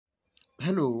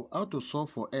Hello, how to solve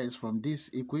for s from this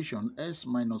equation? S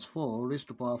minus 4 raised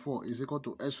to power 4 is equal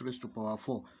to s raised to power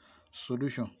 4.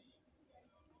 Solution.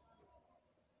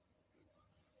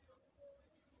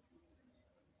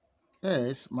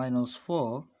 S minus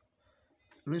 4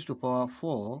 raised to power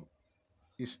 4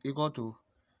 is equal to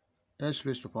s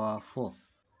raised to power 4.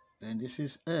 Then this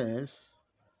is s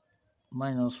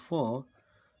minus 4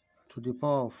 to the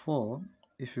power of 4.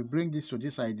 If you bring this to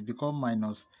this side, it becomes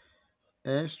minus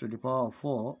s to the power of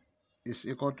 4 is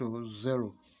equal to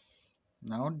 0.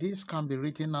 Now this can be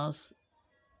written as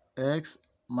x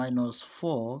minus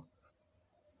 4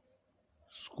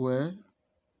 square,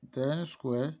 then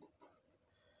square,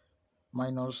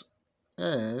 minus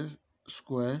s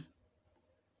square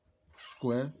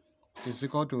is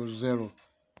equal to 0.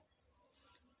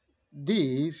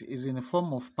 This is in the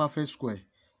form of perfect square.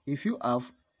 If you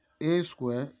have a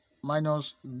square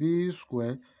minus b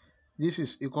square, this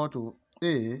is equal to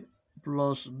a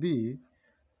plus b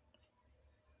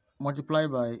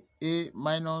multiplied by a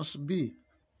minus b,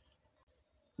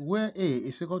 where a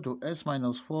is equal to s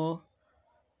minus 4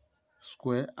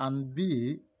 square and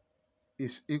b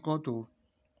is equal to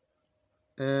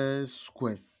s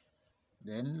square.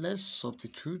 Then let's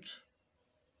substitute.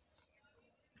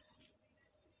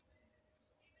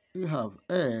 We have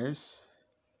s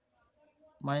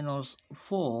minus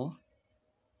 4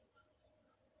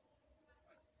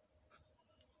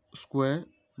 square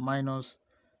minus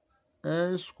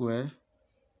s square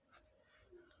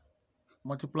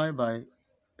multiplied by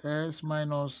s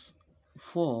minus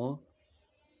 4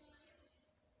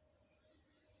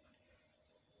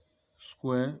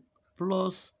 square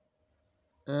plus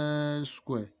s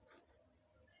square.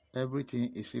 Everything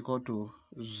is equal to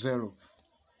 0.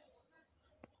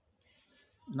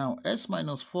 Now s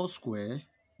minus 4 square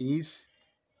is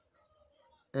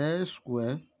s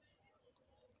square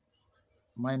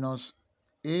minus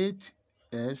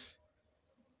 8s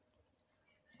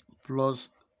plus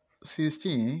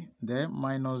 16, then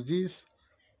minus this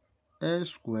s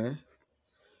square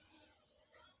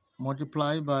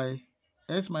multiplied by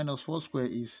s minus 4 square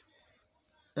is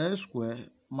s square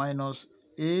minus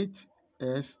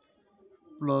 8s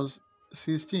plus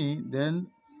 16, then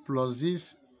plus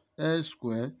this s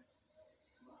square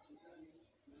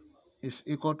is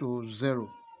equal to 0.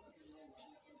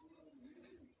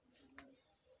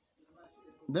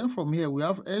 Then from here we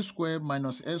have s square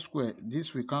minus s square.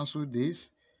 This we cancel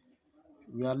this.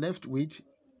 We are left with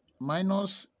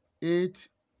minus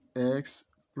 8x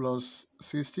plus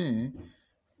 16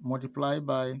 multiplied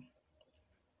by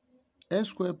s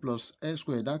square plus s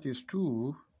square, that is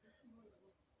 2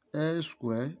 s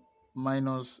square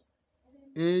minus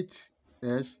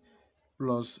 8s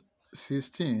plus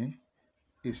 16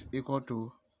 is equal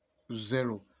to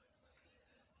 0.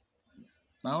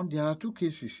 Now there are two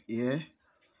cases here.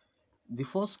 The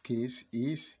first case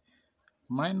is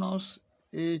minus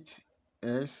 8s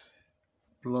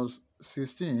plus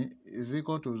 16 is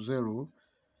equal to 0,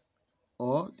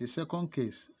 or the second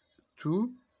case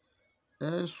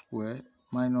 2s square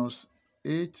minus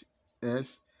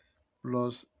 8s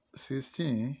plus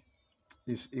 16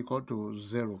 is equal to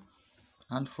 0.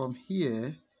 And from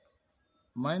here,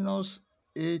 minus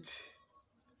 8s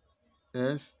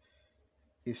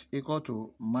is equal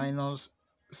to minus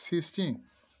 16.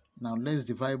 Now let's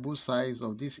divide both sides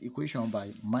of this equation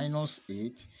by minus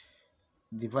 8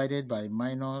 divided by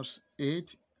minus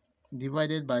 8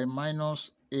 divided by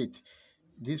minus 8.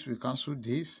 This will cancel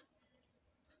this.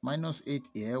 Minus 8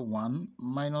 here, 1,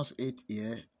 minus 8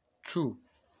 here, 2.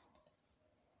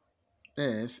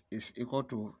 S is equal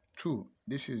to 2.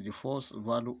 This is the first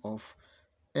value of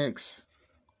x.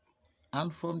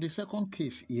 And from the second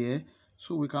case here,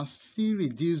 so we can still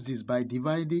reduce this by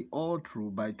dividing all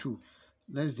through by 2.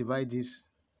 Let's divide this.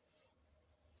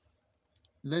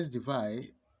 Let's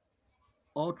divide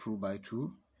all through by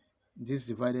 2. This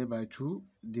divided by 2,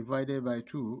 divided by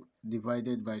 2,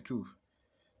 divided by 2,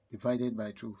 divided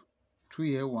by 2. 2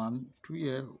 here, 1, 2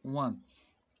 here, 1.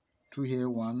 2 here,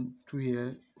 1, 2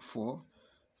 here, 4.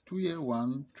 2 here,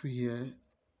 1, 2 here,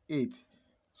 8.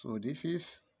 So this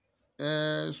is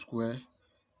s square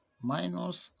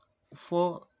minus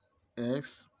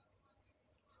 4x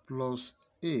plus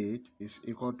 8 is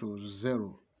equal to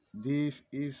 0. This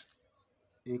is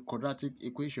a quadratic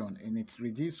equation in its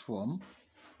reduced form,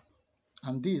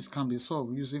 and this can be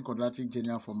solved using quadratic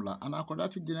general formula. And our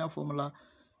quadratic general formula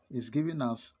is given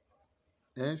as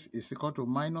s is equal to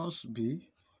minus b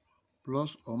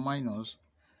plus or minus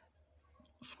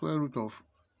square root of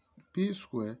b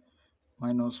square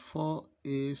minus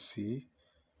 4ac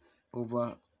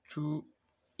over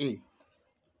 2a.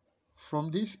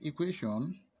 From this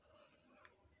equation,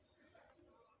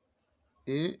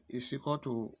 A is equal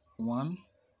to 1,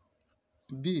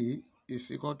 B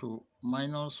is equal to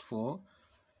 -4,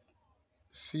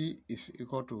 C is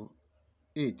equal to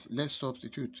 8. Let's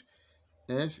substitute.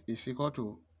 S is equal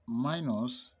to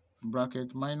minus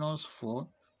bracket -4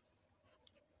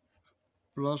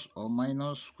 plus or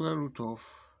minus square root of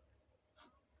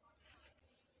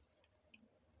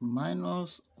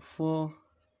 -4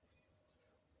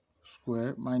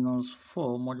 square minus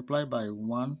 4 multiplied by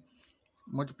 1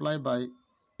 multiplied by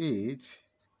 8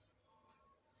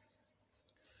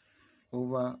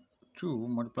 over 2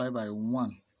 multiplied by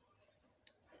 1.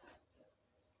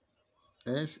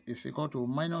 S is equal to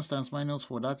minus times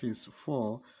 -4, that is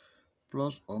 4,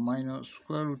 plus or minus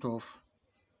square root of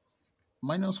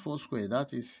 -4 square,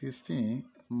 that is 16,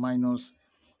 minus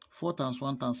 4 times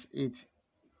 1 times 8,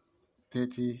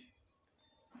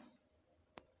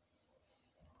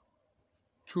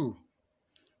 32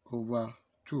 over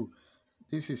 2.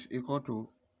 This is equal to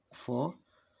 4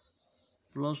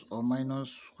 plus or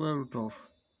minus square root of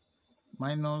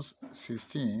minus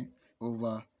 16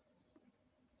 over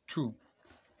 2.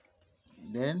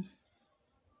 Then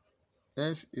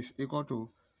S is equal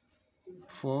to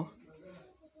 4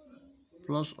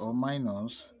 plus or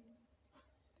minus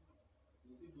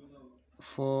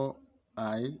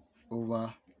 4i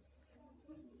over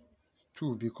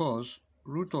 2, because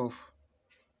root of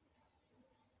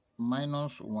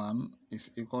 -1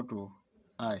 is equal to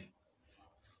I.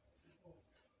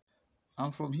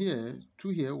 And from here, 2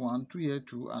 here 1, 2 here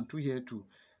 2, and 2 here 2,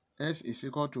 S is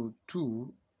equal to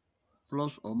 2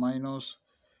 plus or minus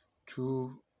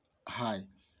 2i.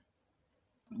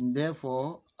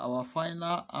 Therefore, our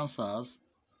final answers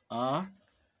are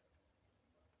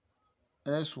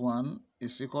S1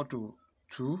 is equal to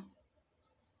 2,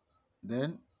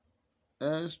 then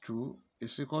S2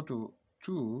 is equal to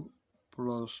 2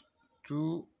 plus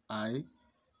 2i,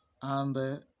 and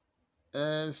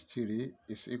S3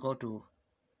 is equal to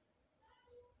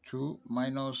 2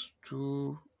 minus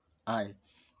 2i.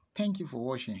 Thank you for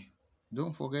watching.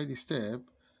 Don't forget the step,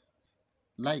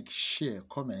 like, share,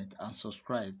 comment, and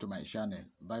subscribe to my channel.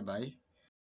 Bye bye.